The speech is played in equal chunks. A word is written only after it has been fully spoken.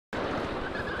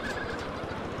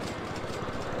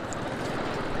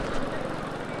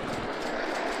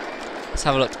let's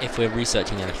have a look if we're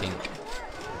researching anything.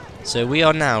 So we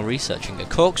are now researching a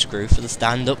corkscrew for the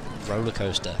stand-up roller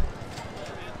coaster.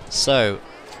 So,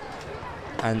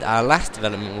 and our last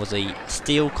development was a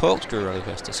steel corkscrew roller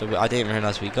coaster. So I didn't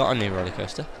realise we got a new roller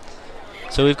coaster.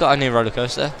 So we've got a new roller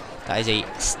coaster that is a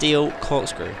steel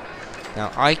corkscrew.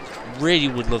 Now I really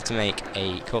would love to make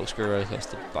a corkscrew roller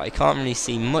coaster, but I can't really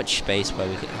see much space where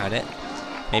we could add it.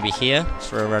 Maybe here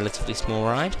for a relatively small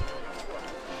ride.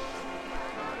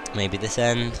 Maybe this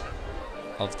end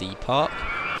of the park.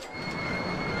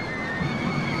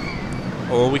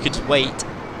 Or we could wait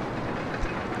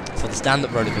for the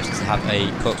stand-up roller coaster to have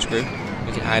a corkscrew.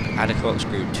 We can add a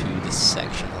corkscrew to this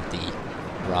section of the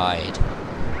ride.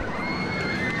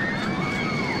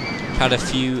 Had a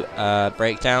few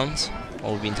breakdowns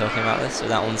while we've been talking about this. So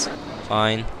that one's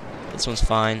fine, this one's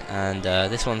fine, and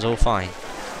this one's all fine.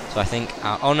 So I think,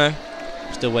 oh no,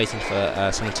 I'm still waiting for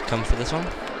someone to come for this one.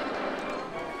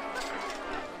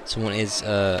 Someone is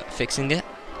fixing it,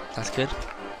 that's good.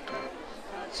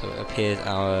 So it appears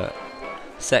our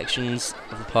sections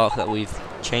of the park that we've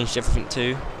changed everything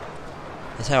to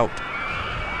has helped.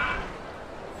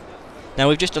 Now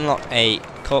we've just unlocked a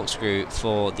corkscrew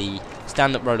for the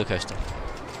stand-up roller coaster.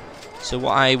 So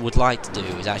what I would like to do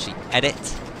is actually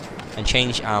edit and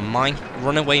change our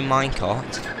runaway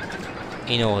minecart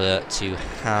in order to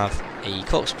have a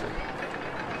corkscrew.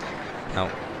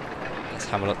 Now let's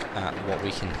have a look at what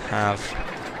we can have.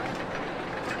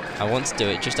 I want to do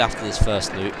it just after this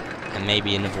first loop, and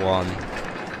maybe another one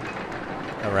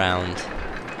around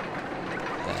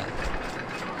there.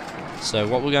 So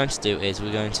what we're going to do is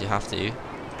we're going to have to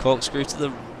corkscrew to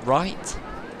the right,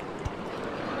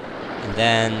 and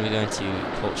then we're going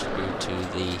to corkscrew to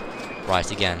the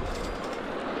right again.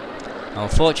 Now,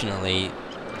 unfortunately,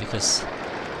 because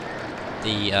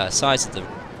the size of the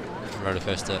roller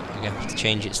coaster, we're going to have to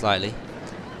change it slightly.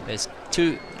 There's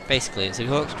basically it's a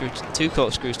corkscrew, two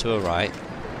corkscrews to a right.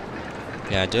 We're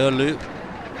going to do a loop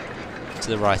to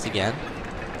the right again,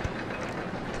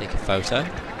 take a photo,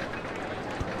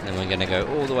 and then we're going to go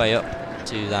all the way up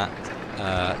to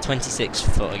that 26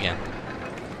 foot again.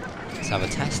 Let's have a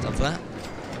test of that.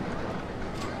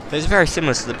 But it's very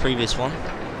similar to the previous one.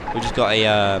 We just got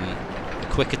a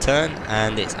quicker turn,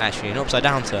 and it's actually an upside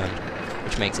down turn,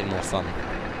 which makes it more fun.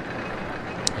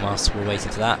 And whilst we're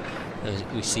waiting for that,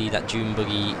 we see that Dune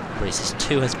Buggy Races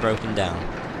 2 has broken down,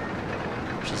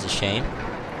 which is a shame.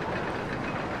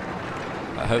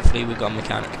 But hopefully we've got a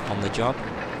mechanic on the job.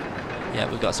 Yeah,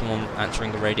 we've got someone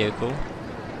answering a radio call,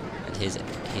 and he's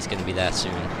going to be there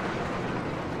soon.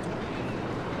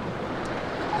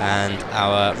 And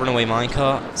our runaway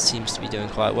minecart seems to be doing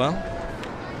quite well.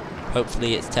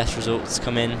 Hopefully its test results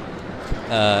come in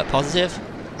positive.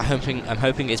 I'm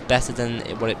hoping it's better than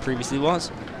what it previously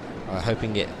was. I'm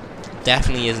hoping it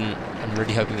definitely isn't. I'm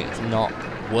really hoping it's not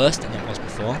worse than it was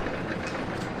before,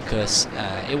 because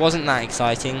it wasn't that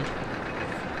exciting,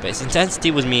 but its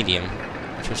intensity was medium,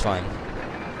 which was fine.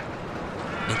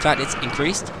 In fact, it's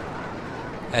increased.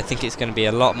 I think it's going to be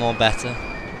a lot more better,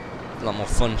 a lot more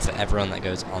fun for everyone that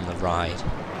goes on the ride.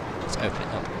 Let's open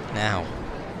it up now.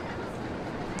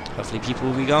 Hopefully people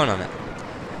will be going on it.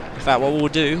 In fact, what we'll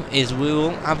do is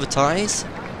we'll advertise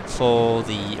for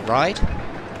the ride,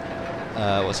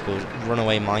 what's it called,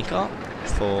 Runaway Minecart,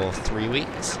 for 3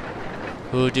 weeks.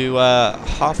 We'll do a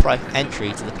half-price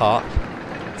entry to the park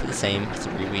for the same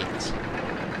 3 weeks.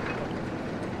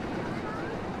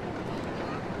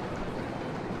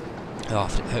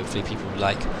 Hopefully people will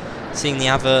like seeing the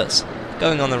adverts,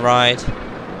 going on the ride,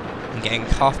 and getting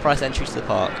half-price entry to the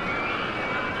park.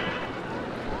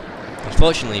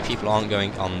 Unfortunately, people aren't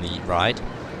going on the ride.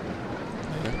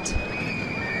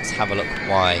 Let's have a look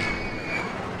why.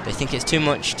 They think it's too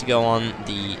much to go on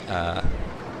the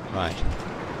ride.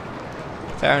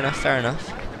 Fair enough, fair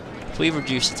enough. If we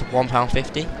reduce it to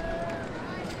 £1.50,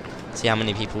 see how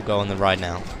many people go on the ride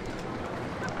now.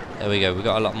 There we go, we've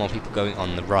got a lot more people going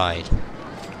on the ride.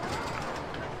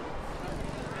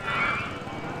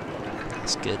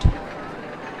 That's good.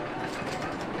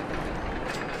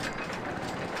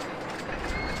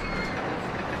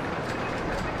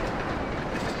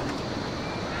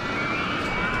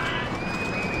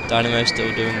 Dynamo's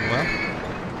still doing well,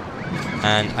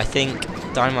 and I think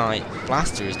Dynamite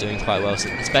Blaster is doing quite well,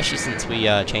 especially since we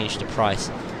changed the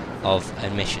price of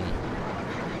admission.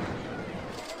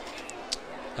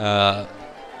 Our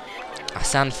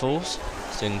Sand Falls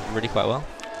is doing really quite well,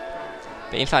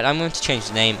 but in fact I'm going to change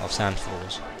the name of Sand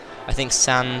Falls. I think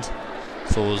Sand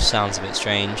Falls sounds a bit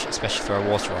strange, especially for a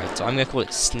water ride, so I'm going to call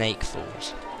it Snake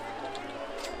Falls,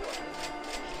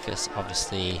 because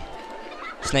obviously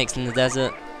snakes in the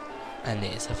desert, and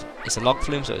it's a log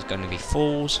flume, so it's going to be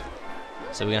falls.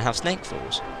 So we're going to have snake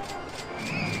falls.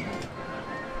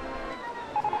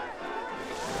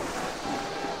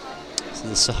 So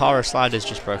the Sahara slider's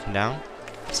just broken down.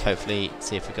 Let's hopefully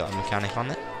see if we got a mechanic on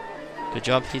it. Good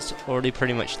job, he's already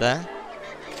pretty much there.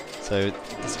 So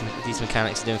these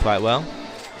mechanics are doing quite well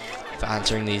for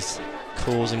answering these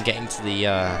calls and getting to the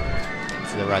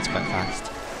rides quite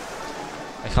fast.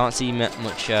 I can't see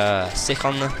much sick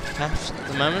on the path at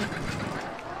the moment,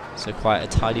 so quite a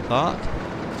tidy park.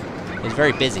 It's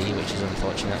very busy, which is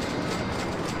unfortunate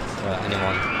for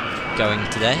anyone going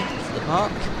today to the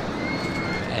park.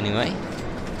 Anyway,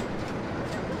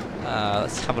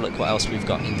 let's have a look what else we've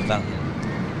got in development.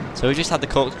 So we just had the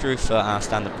corkscrew for our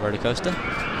stand-up roller coaster.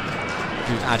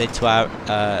 We've added to our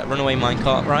runaway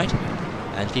minecart ride,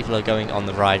 and people are going on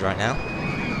the ride right now.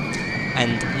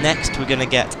 And next we're going to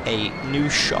get a new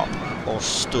shop or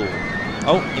store.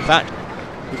 Oh, in fact,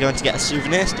 we're going to get a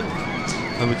souvenir store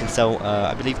where we can sell,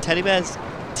 I believe, teddy bears,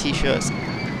 t-shirts,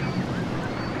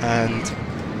 and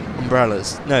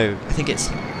umbrellas. No, I think it's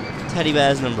teddy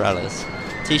bears and umbrellas.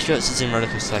 T-shirts is in Roller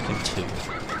Coaster Tycoon 2.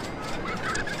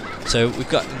 So we're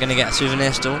going to get a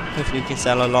souvenir store. Hopefully we can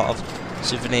sell a lot of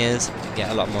souvenirs and get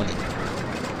a lot of money.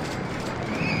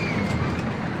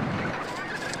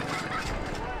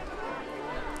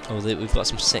 Oh, we've got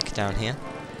some sick down here.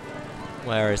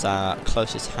 Where is our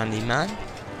closest handyman?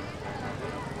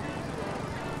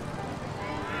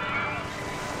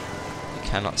 We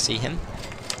cannot see him.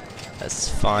 Let's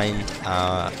find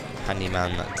our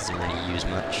handyman that doesn't really use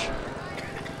much.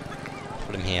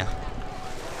 Put him here.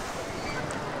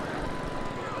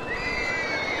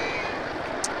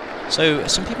 So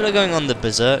some people are going on the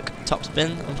Berserk top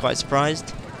spin. I'm quite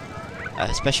surprised,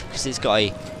 especially because it's got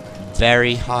a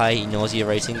very high nausea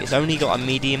rating. It's only got a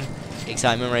medium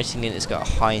excitement rating and it's got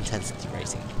a high intensity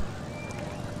rating.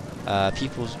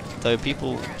 People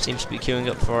seem to be queuing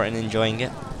up for it and enjoying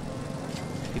it.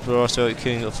 People are also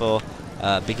queuing up for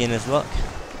beginner's luck,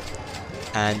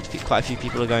 and quite a few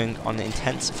people are going on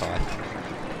intensify.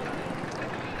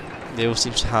 They all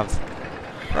seem to have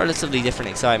relatively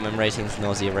different excitement ratings,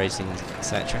 nausea ratings,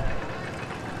 etc.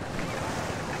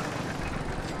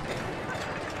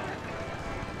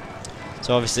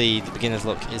 So obviously the beginner's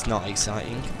luck is not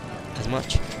exciting as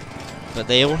much, but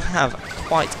they all have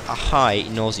quite a high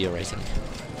nausea rating.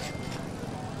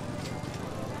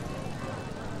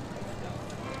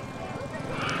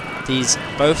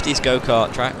 Both these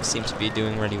go-kart tracks seem to be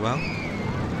doing really well.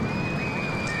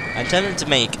 I'm tempted to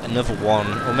make another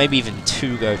one, or maybe even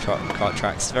two go-kart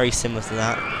tracks, very similar to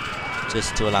that,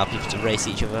 just to allow people to race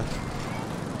each other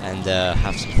and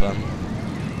have some fun.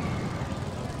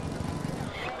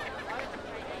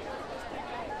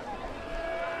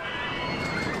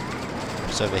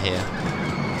 Just over here,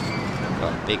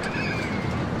 got big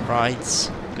rides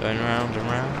going round and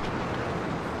round.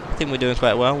 I think we're doing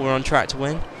quite well. We're on track to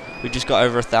win. We've just got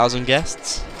over 1,000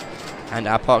 guests, and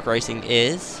our park rating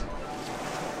is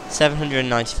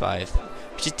 795,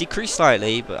 which has decreased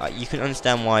slightly, but you can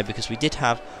understand why, because we did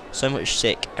have so much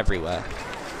sick everywhere.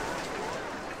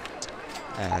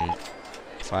 And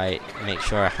if I make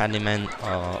sure our handymen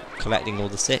are collecting all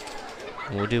the sick,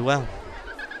 we'll do well.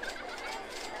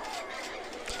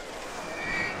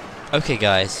 Okay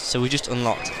guys, so we just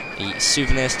unlocked the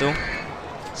souvenir store.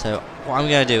 So what I'm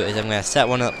going to do is I'm going to set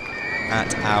one up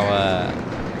at our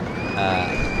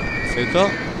food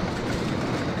court.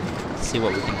 See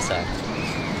what we can sell.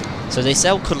 So they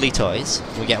sell cuddly toys.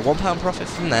 We get £1 profit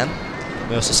from them.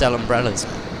 We also sell umbrellas,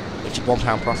 which is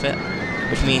 £1 profit,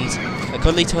 which means a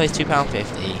cuddly toy is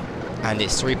 £2.50 and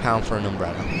it's £3 for an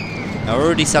umbrella. Now we're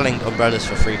already selling umbrellas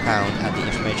for £3 at the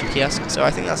information kiosk, so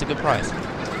I think that's a good price.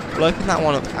 We'll open that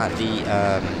one up at the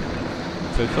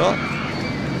food court.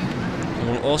 And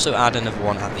we'll also add another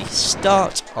one at the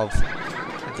start of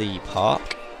the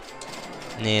park,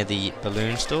 near the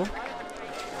balloon store,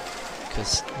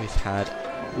 because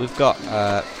we've got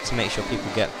to make sure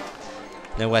people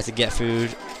know where to get food,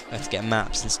 where to get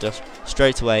maps and stuff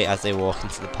straight away as they walk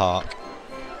into the park.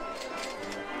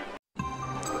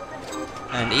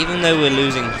 And even though we're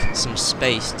losing some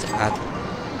space to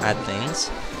add things,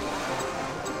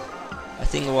 I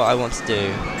think what I want to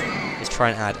do is try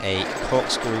and add a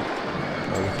corkscrew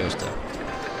roller coaster.